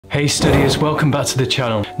Hey studiers, welcome back to the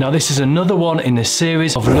channel. Now this is another one in the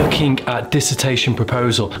series of looking at dissertation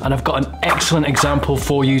proposal, and I've got an excellent example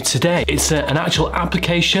for you today. It's an actual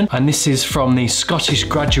application, and this is from the Scottish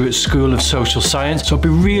Graduate School of Social Science. So I'd be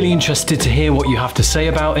really interested to hear what you have to say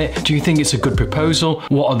about it. Do you think it's a good proposal?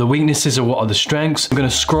 What are the weaknesses or what are the strengths? I'm going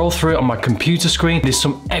to scroll through it on my computer screen. There's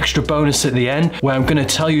some extra bonus at the end where I'm going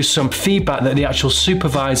to tell you some feedback that the actual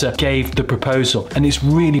supervisor gave the proposal, and it's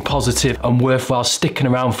really positive and worthwhile sticking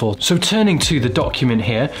around for. So turning to the document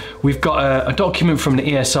here, we've got a document from the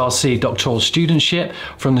ESRC doctoral studentship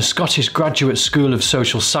from the Scottish Graduate School of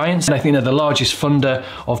Social Science, and I think they're the largest funder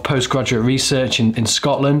of postgraduate research in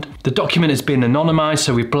Scotland. The document has been anonymised,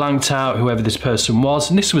 so we blanked out whoever this person was,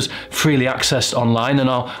 and this was freely accessed online, and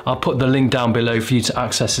I'll put the link down below for you to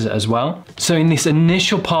access it as well. So in this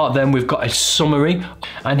initial part then, we've got a summary,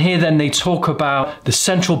 and here then they talk about the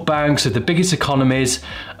central banks of the biggest economies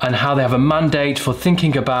and how they have a mandate for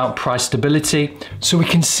thinking about price stability. So we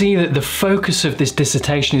can see that the focus of this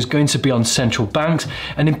dissertation is going to be on central banks,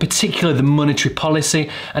 and in particular the monetary policy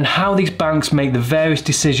and how these banks make the various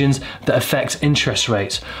decisions that affect interest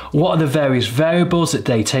rates. What are the various variables that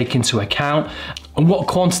they take into account, and what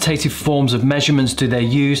quantitative forms of measurements do they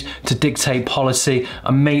use to dictate policy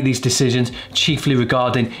and make these decisions, chiefly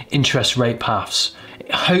regarding interest rate paths.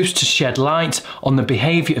 It hopes to shed light on the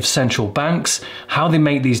behaviour of central banks, how they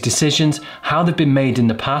make these decisions, how they've been made in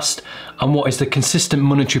the past, and what is the consistent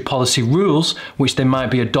monetary policy rules which they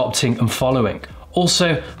might be adopting and following.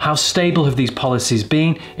 Also, how stable have these policies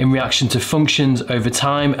been in reaction to functions over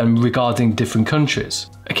time and regarding different countries.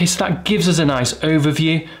 Okay, so that gives us a nice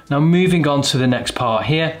overview. Now moving on to the next part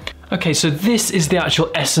here. Okay, so this is the actual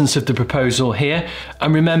essence of the proposal here.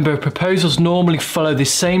 And remember, proposals normally follow the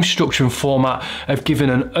same structure and format of giving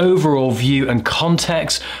an overall view and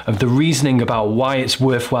context of the reasoning about why it's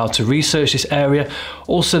worthwhile to research this area.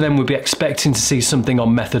 Also then we'll be expecting to see something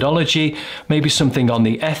on methodology, maybe something on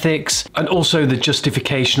the ethics, and also the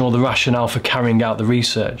justification or the rationale for carrying out the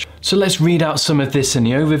research. So let's read out some of this in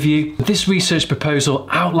the overview. This research proposal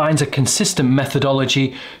outlines a consistent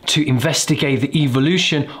methodology to investigate the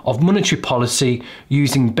evolution of monetary policy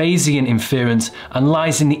using Bayesian inference, and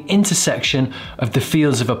lies in the intersection of the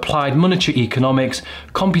fields of applied monetary economics,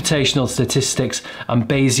 computational statistics, and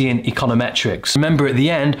Bayesian econometrics. Remember, at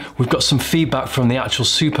the end, we've got some feedback from the actual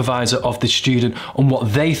supervisor of the student on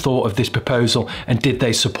what they thought of this proposal and did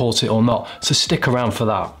they support it or not. So stick around for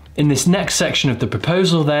that. In this next section of the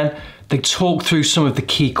proposal then, they talk through some of the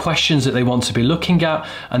key questions that they want to be looking at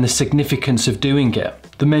and the significance of doing it.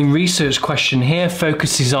 The main research question here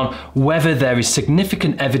focuses on whether there is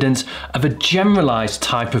significant evidence of a generalized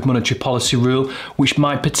type of monetary policy rule which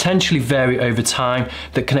might potentially vary over time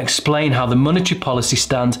that can explain how the monetary policy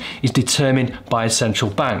stance is determined by a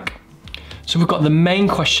central bank. So we've got the main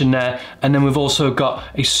question there, and then we've also got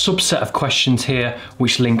a subset of questions here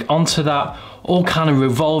which link onto that, all kind of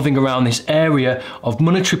revolving around this area of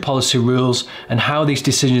monetary policy rules and how these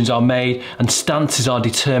decisions are made and stances are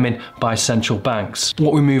determined by central banks.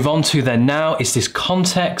 What we move on to then now is this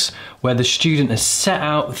context where the student has set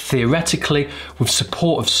out theoretically, with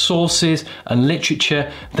support of sources and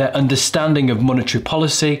literature, their understanding of monetary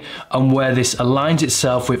policy and where this aligns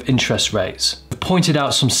itself with interest rates. We've pointed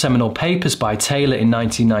out some seminal papers by Taylor in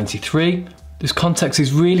 1993. This context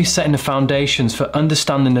is really setting the foundations for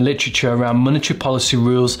understanding the literature around monetary policy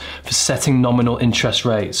rules for setting nominal interest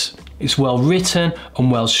rates. It's well written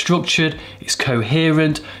and well structured, it's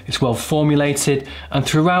coherent, it's well formulated, and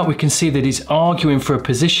throughout we can see that it's arguing for a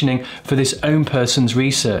positioning for this own person's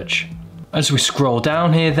research. As we scroll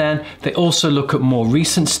down here then, they also look at more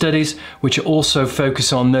recent studies which are also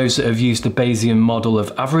focused on those that have used the Bayesian model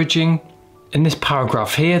of averaging. In this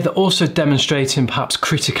paragraph here, they're also demonstrating perhaps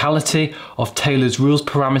criticality of Taylor's rules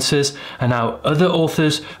parameters and how other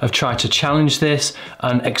authors have tried to challenge this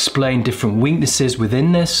and explain different weaknesses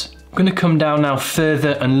within this. I'm going to come down now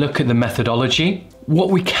further and look at the methodology. What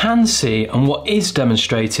we can see and what is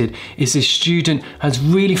demonstrated is this student has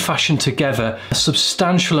really fashioned together a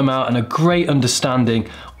substantial amount and a great understanding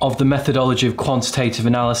of the methodology of quantitative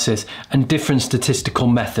analysis and different statistical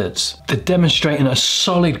methods. They're demonstrating a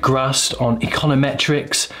solid grasp on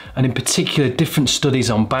econometrics and in particular different studies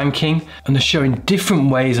on banking, and they're showing different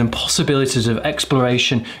ways and possibilities of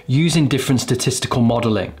exploration using different statistical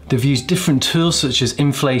modelling. They've used different tools such as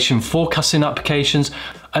inflation forecasting applications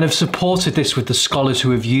and have supported this with the scholars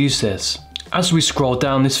who have used this. As we scroll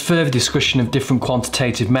down, this further discussion of different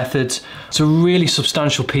quantitative methods. It's a really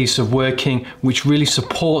substantial piece of working which really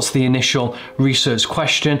supports the initial research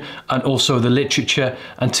question and also the literature,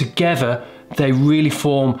 and together they really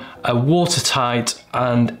form a watertight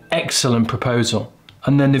and excellent proposal.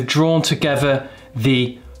 and then they've drawn together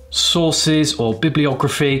the sources or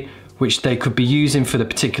bibliography which they could be using for the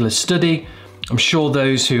particular study. I'm sure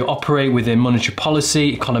those who operate within monetary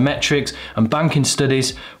policy, econometrics and banking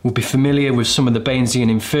studies will be familiar with some of the Bayesian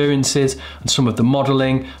inferences and some of the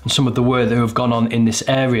modelling and some of the work that have gone on in this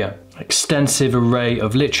area. Extensive array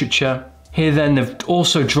of literature. Here then they've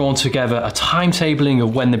also drawn together a timetabling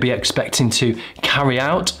of when they'll be expecting to carry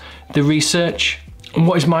out the research. And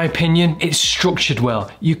what is my opinion? It's structured well.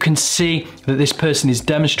 You can see that this person is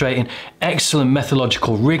demonstrating excellent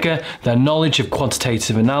methodological rigor. Their knowledge of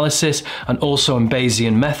quantitative analysis and also in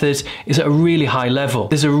Bayesian methods is at a really high level.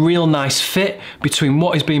 There's a real nice fit between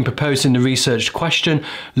what is being proposed in the research question,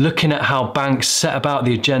 looking at how banks set about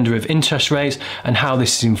the agenda of interest rates and how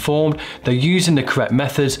this is informed. They're using the correct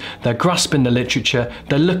methods, they're grasping the literature,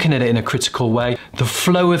 they're looking at it in a critical way. The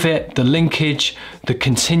flow of it, the linkage, the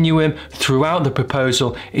continuum throughout the proposal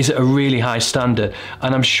is at a really high standard,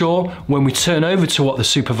 and I'm sure when we turn over to what the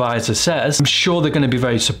supervisor says, I'm sure they're going to be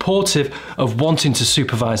very supportive of wanting to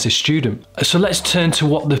supervise this student. So let's turn to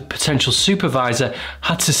what the potential supervisor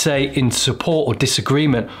had to say in support or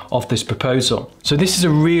disagreement of this proposal. So this is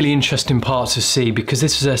a really interesting part to see because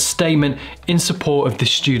this is a statement in support of the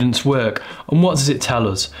student's work. And what does it tell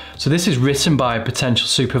us? So this is written by a potential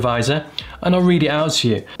supervisor, and I'll read it out to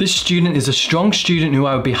you. This student is a strong student who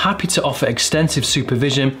I would be happy to offer extensive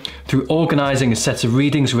supervision through organising a set of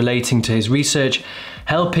readings relating to his research,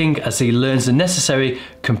 helping as he learns the necessary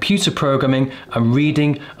computer programming and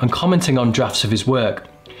reading and commenting on drafts of his work.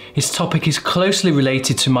 His topic is closely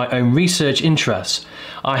related to my own research interests.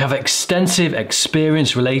 I have extensive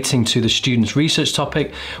experience relating to the student's research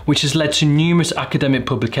topic, which has led to numerous academic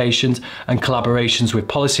publications and collaborations with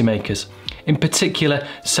policymakers, in particular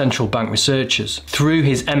central bank researchers. Through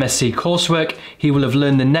his MSc coursework, he will have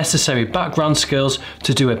learned the necessary background skills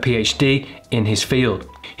to do a PhD in his field.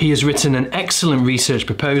 He has written an excellent research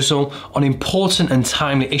proposal on important and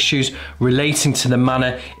timely issues relating to the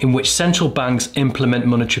manner in which central banks implement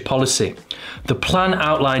monetary policy. The plan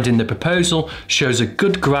outlined in the proposal shows a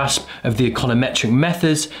good grasp of the econometric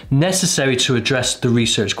methods necessary to address the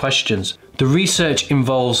research questions. The research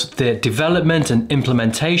involves the development and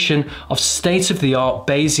implementation of state-of-the-art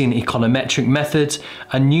Bayesian econometric methods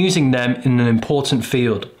and using them in an important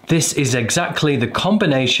field. This is exactly the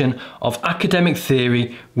combination of academic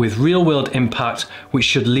theory with real-world impact, which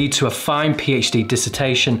should lead to a fine PhD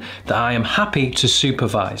dissertation that I am happy to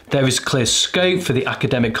supervise. There is clear scope for the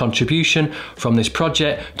academic contribution from this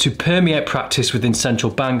project to permeate practice within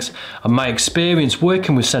central banks, and my experience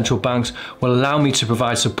working with central banks will allow me to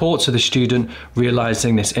provide support to the student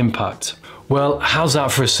realising this impact. Well, how's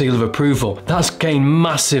that for a seal of approval? That's gained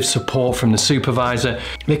massive support from the supervisor.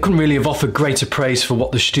 They couldn't really have offered greater praise for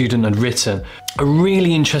what the student had written. A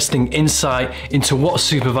really interesting insight into what a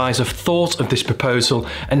supervisor thought of this proposal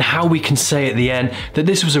and how we can say at the end that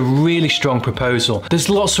this was a really strong proposal. There's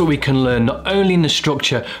lots that we can learn, not only in the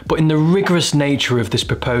structure, but in the rigorous nature of this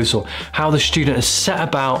proposal, how the student has set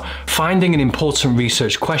about finding an important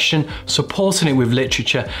research question, supporting it with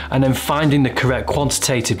literature, and then finding the correct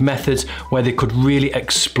quantitative methods where they could really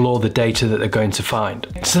explore the data that they're going to find.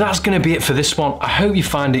 So that's going to be it for this one. I hope you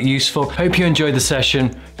find it useful. Hope you enjoyed the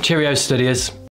session. Cheerio, studiers.